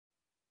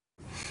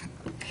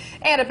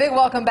And a big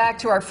welcome back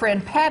to our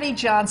friend Patty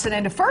Johnson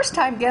and a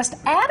first-time guest,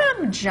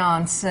 Adam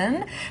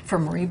Johnson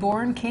from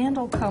Reborn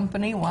Candle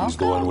Company. Welcome. He's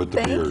the one with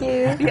the beard.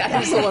 Thank you. Yeah,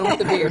 he's the one with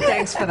the beard.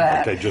 Thanks for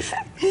that. Okay, just...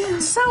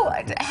 So,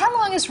 how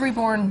long has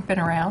Reborn been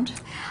around?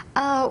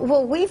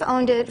 Well, we've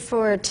owned it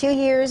for 2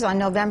 years on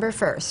November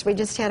 1st. We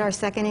just had our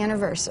 2nd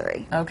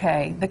anniversary.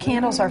 Okay, the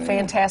candles are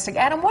fantastic.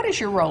 Adam, what is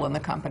your role in the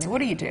company? What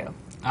do you do?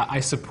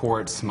 I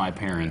support my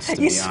parents, to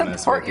You be honest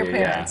support with your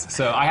you. parents. Yeah.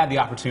 So I had the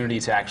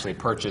opportunity to actually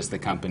purchase the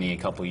company a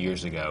couple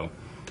years ago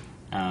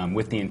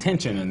with the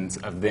intentions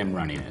of them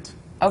running it.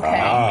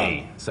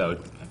 Okay. So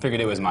I figured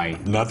it was my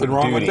Nothing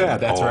wrong with duty. that.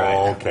 That's oh,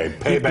 right. Okay,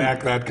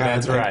 payback, that kind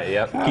That's of thing. right,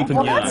 yep. Keeping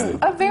Well, young.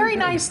 that's a very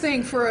nice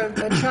thing for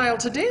a child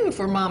to do,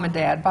 for mom and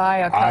dad, buy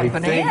a I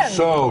company. think and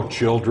so,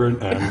 children,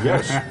 and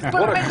yes, put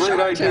what them a in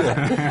great charge of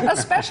idea. it.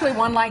 Especially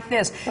one like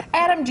this.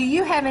 Adam, do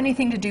you have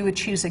anything to do with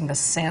choosing the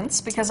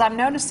scents? Because I'm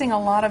noticing a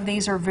lot of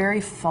these are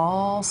very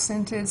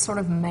fall-scented, sort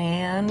of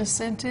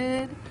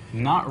man-scented.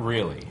 Not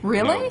really.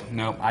 Really?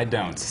 No, I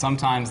don't.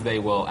 Sometimes they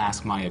will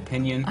ask my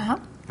opinion,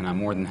 and I'm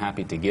more than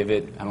happy to give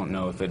it. I don't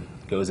know if it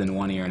goes in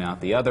one ear and out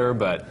the other,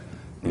 but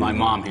my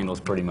mom handles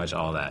pretty much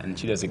all that, and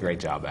she does a great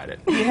job at it.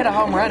 You hit a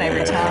home run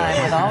every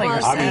time with all of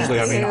your scents. Obviously,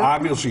 I mean,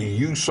 obviously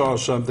you saw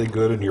something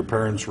good and your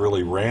parents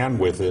really ran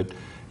with it.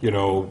 You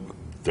know,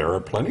 there are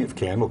plenty of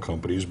candle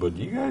companies, but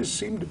you guys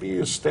seem to be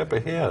a step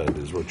ahead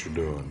is what you're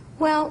doing.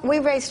 Well, we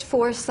raised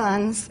 4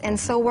 sons, and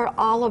so we're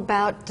all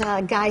about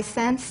guy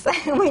scents.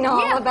 We know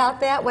all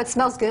about that, what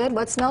smells good,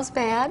 what smells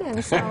bad,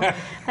 and so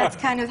that's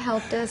kind of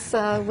helped us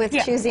with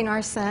choosing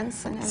our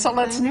scents. And So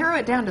let's narrow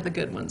it down to the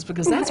good ones,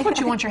 because that's what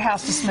you want your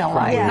house to smell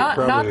like. Yeah. Not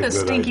Probably a the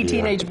good stinky idea.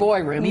 teenage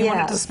boy room. You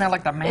want it to Yes. smell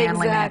like the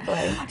manly man.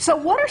 Exactly. So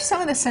what are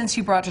some of the scents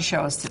you brought to show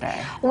us today?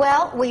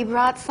 Well, we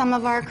brought some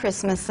of our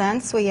Christmas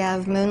scents. We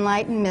have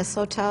Moonlight and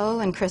Mistletoe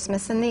and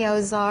Christmas in the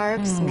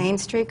Ozarks, Main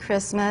Street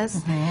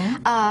Christmas.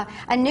 A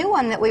new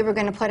one that we were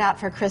going to put out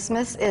for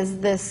Christmas is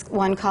this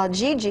one called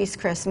Gigi's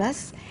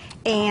Christmas.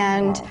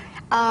 And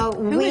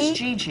Who is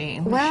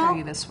Gigi? Let me show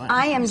you this one.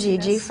 I am See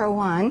Gigi this? for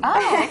one.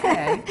 Oh,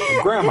 okay.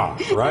 Grandma,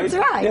 right? That's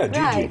right, Yeah, Gigi.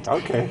 right.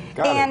 Okay,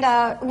 got it.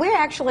 And we're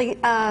actually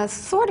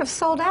sort of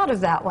sold out of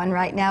that one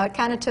right now. It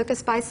kind of took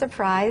us by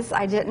surprise.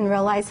 I didn't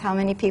realize how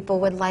many people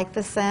would like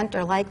the scent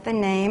or like the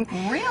name.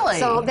 Really?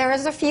 So there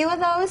is a few of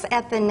those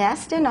at the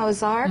Nest in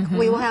Ozark.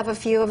 We will have a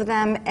few of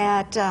them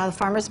at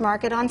Farmers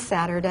Market on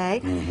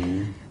Saturday.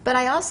 But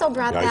I also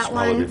brought I that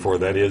smelled it one. before.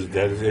 That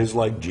is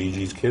like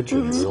Gigi's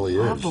Kitchen. It really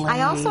is. Lovely.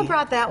 I also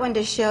brought that one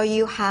to show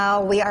you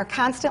how we are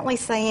constantly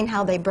saying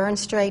how they burn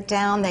straight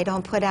down. They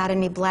don't put out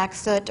any black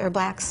soot or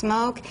black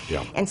smoke.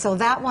 Yeah. And so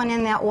that one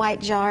in that white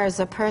jar is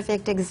a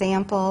perfect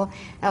example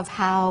of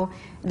how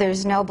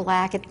there's no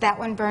black. That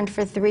one burned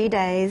for 3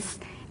 days.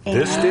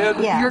 This did?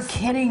 Yes. You're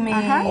kidding me.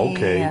 Okay.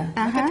 Look at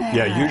that.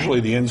 Yeah, usually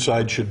the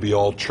inside should be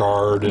all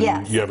charred and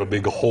Yes. you have a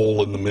big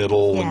hole in the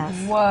middle. Yes.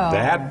 And Whoa.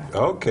 that,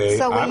 okay,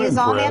 So we I'm use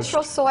all impressed.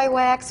 natural soy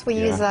wax. We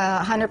Yeah. use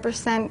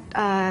 100%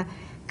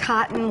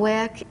 cotton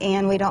wick,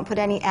 and we don't put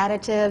any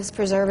additives,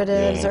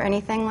 preservatives, Yeah. or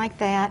anything like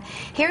that.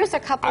 Here's a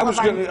couple I of was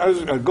our...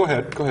 going to, go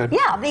ahead, go ahead.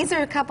 Yeah, these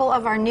are a couple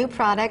of our new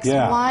products.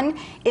 Yeah. One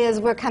is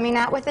we're coming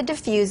out with a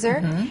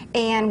diffuser,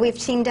 and we've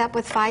teamed up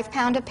with 5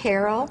 Pound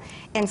Apparel,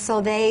 and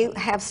so they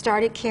have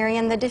started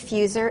carrying the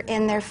diffuser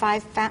in their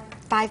 5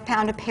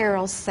 Pound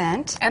Apparel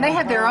scent. And they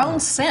have their own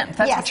scent.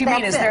 That's Yes, what you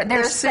mean, that's is their it.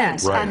 Their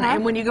scent. scent. Right.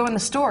 And when you go in the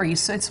store,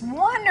 it's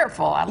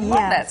wonderful. I love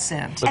Yes. that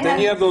scent. But And then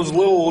then- you have those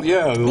little, these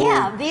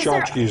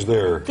are- tchotchkes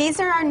there.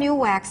 These are our new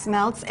wax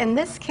melts, and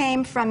this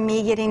came from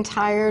me getting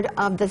tired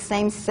of the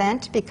same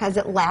scent because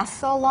it lasts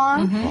so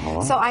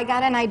long. So I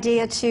got an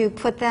idea to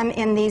put them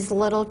in these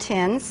little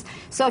tins.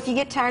 So if you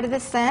get tired of the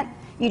scent,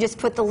 you just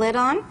put the lid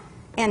on,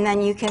 and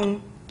then you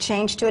can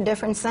change to a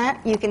different scent.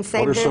 You can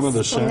save What are this some of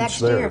the till scents next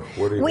there? year.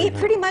 What do you We have?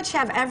 pretty much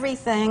have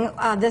everything.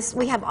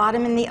 We have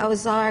Autumn in the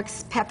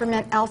Ozarks,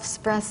 Peppermint Elf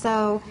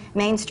Espresso,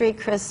 Main Street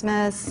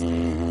Christmas,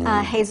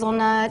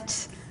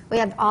 Hazelnut. We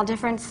have all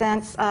different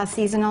scents,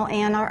 seasonal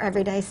and our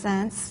everyday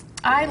scents.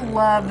 I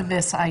love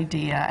this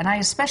idea, and I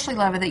especially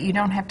love it that you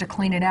don't have to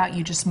clean it out.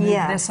 You just move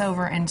Yes. this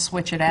over and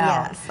switch it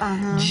out.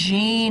 Yes,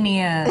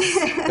 Genius.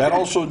 That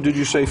also, did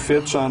you say,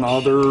 fits on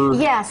other?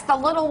 Yes, the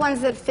little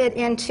ones that fit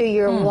into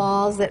your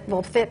walls that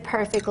will fit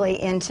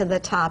perfectly into the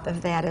top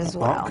of that as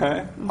well.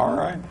 Okay, all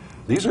right.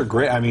 These are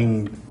great. I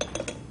mean,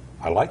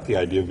 I like the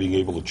idea of being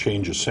able to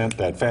change a scent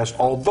that fast,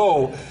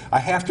 although I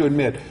have to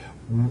admit,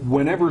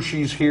 whenever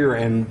she's here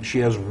and she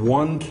has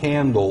one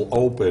candle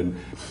open,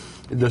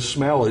 the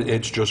smell,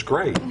 it's just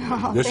great.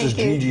 This is thank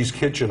you. Gigi's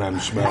Kitchen I'm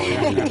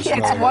smelling.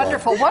 It's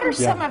wonderful. What are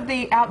some of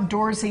the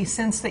outdoorsy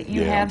scents that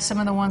you Yeah. have? Some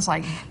of the ones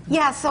like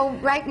Yeah, so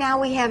right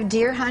now we have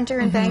Deer Hunter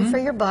and Bang for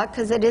Your Buck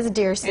because it is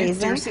deer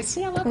season. deer season.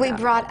 See, I love We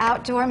that. brought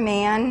Outdoor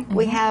Man.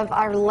 We have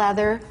our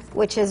leather,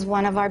 which is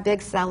one of our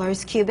big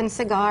sellers. Cuban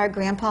Cigar,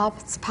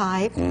 Grandpa's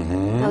Pipe.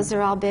 Those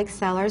are all big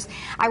sellers.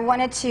 I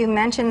wanted to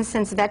mention,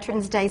 since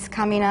Veterans Day is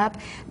coming up,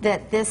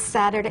 that this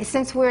Saturday,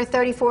 since we're a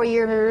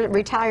 34-year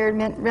retired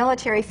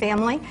military family,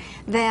 family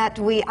that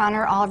we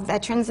honor all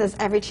veterans as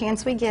every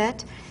chance we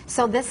get.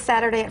 So this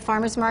Saturday at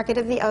Farmers Market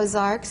of the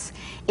Ozarks,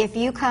 if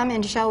you come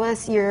and show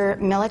us your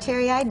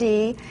military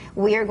ID,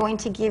 we are going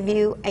to give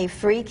you a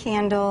free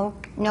candle,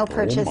 no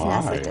purchase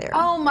necessary.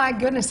 Oh my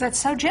goodness, that's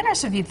so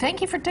generous of you.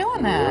 Thank you for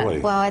doing that. Really?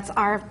 Well, it's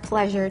our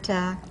pleasure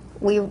to,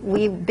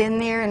 we've been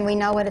there and we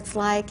know what it's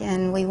like,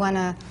 and we want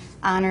to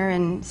honor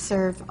and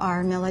serve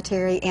our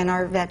military and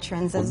our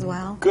veterans as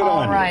well. Good All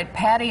on you. right,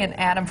 Patty and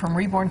Adam from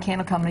Reborn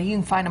Candle Company. You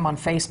can find them on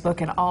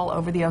Facebook and all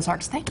over the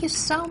Ozarks. Thank you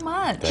so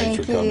much. Thanks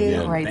for Thank coming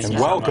you. in. Great And stuff.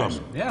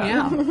 welcome.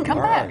 Yeah, come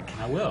All back. right.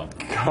 I will.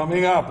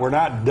 Coming up, we're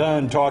not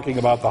done talking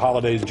about the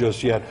holidays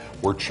just yet.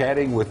 We're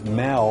chatting with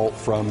Mel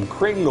from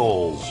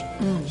Kringles.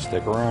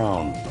 Stick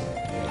around.